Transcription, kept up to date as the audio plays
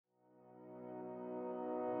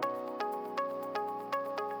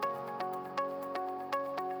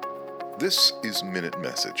This is Minute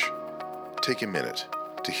Message. Take a minute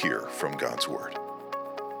to hear from God's Word.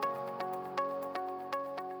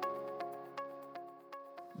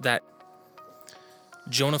 That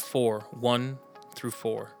Jonah 4,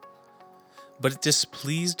 1-4. But it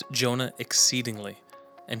displeased Jonah exceedingly,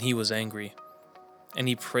 and he was angry. And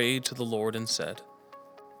he prayed to the Lord and said,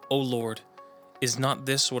 O Lord, is not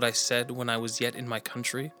this what I said when I was yet in my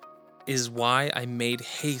country? Is why I made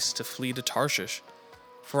haste to flee to Tarshish.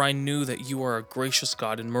 For I knew that you are a gracious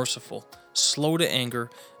God and merciful, slow to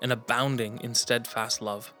anger and abounding in steadfast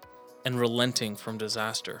love, and relenting from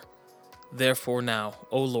disaster. Therefore now,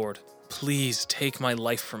 O Lord, please take my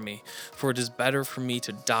life from me, for it is better for me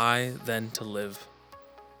to die than to live.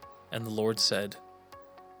 And the Lord said,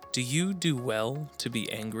 Do you do well to be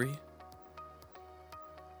angry?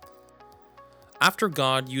 After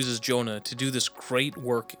God uses Jonah to do this great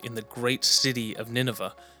work in the great city of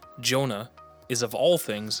Nineveh, Jonah is of all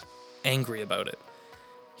things angry about it.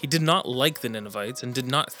 He did not like the Ninevites and did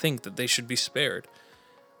not think that they should be spared.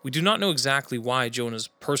 We do not know exactly why Jonah's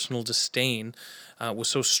personal disdain was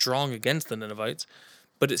so strong against the Ninevites,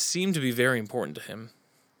 but it seemed to be very important to him.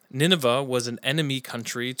 Nineveh was an enemy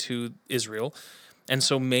country to Israel, and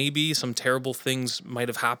so maybe some terrible things might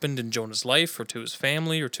have happened in Jonah's life or to his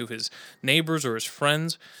family or to his neighbors or his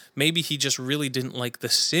friends. Maybe he just really didn't like the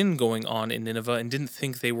sin going on in Nineveh and didn't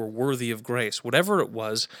think they were worthy of grace. Whatever it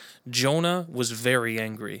was, Jonah was very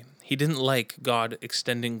angry. He didn't like God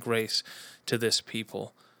extending grace to this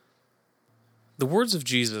people. The words of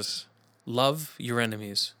Jesus, love your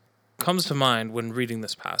enemies, comes to mind when reading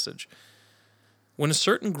this passage. When a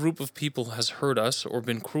certain group of people has hurt us or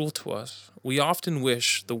been cruel to us, we often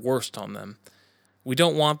wish the worst on them. We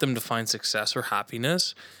don't want them to find success or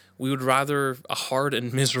happiness. We would rather a hard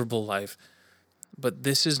and miserable life. But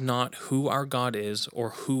this is not who our God is or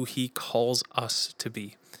who He calls us to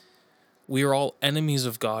be. We are all enemies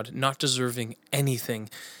of God, not deserving anything,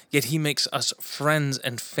 yet He makes us friends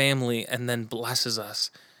and family and then blesses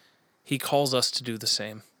us. He calls us to do the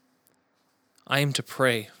same. I am to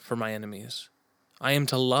pray for my enemies. I am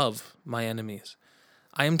to love my enemies.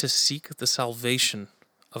 I am to seek the salvation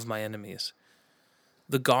of my enemies.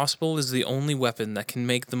 The gospel is the only weapon that can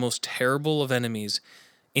make the most terrible of enemies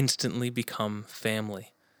instantly become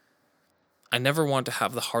family. I never want to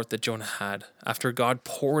have the heart that Jonah had after God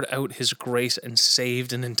poured out His grace and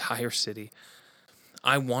saved an entire city.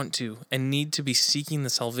 I want to and need to be seeking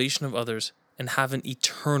the salvation of others and have an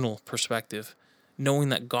eternal perspective, knowing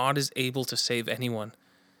that God is able to save anyone,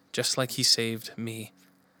 just like He saved me.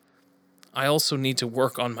 I also need to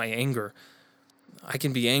work on my anger. I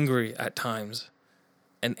can be angry at times,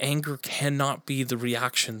 and anger cannot be the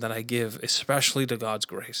reaction that I give, especially to God's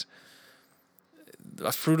grace.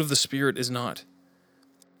 A fruit of the Spirit is not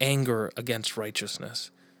anger against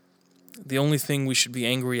righteousness. The only thing we should be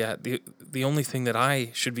angry at, the only thing that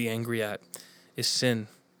I should be angry at is sin,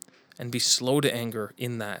 and be slow to anger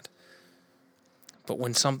in that. But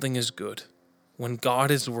when something is good, when God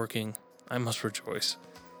is working, I must rejoice.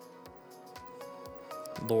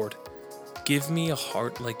 Lord, give me a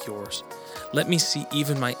heart like yours. Let me see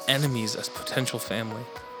even my enemies as potential family.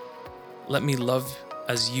 Let me love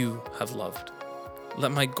as you have loved.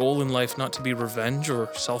 Let my goal in life not to be revenge or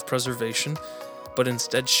self-preservation, but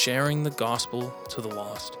instead sharing the gospel to the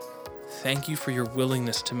lost. Thank you for your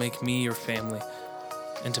willingness to make me your family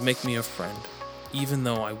and to make me a friend, even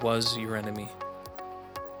though I was your enemy.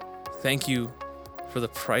 Thank you for the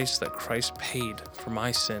price that Christ paid for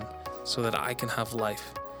my sin so that I can have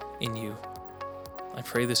life in you. I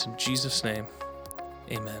pray this in Jesus' name.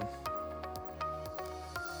 Amen.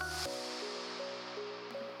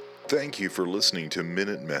 Thank you for listening to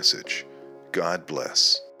Minute Message. God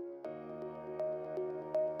bless.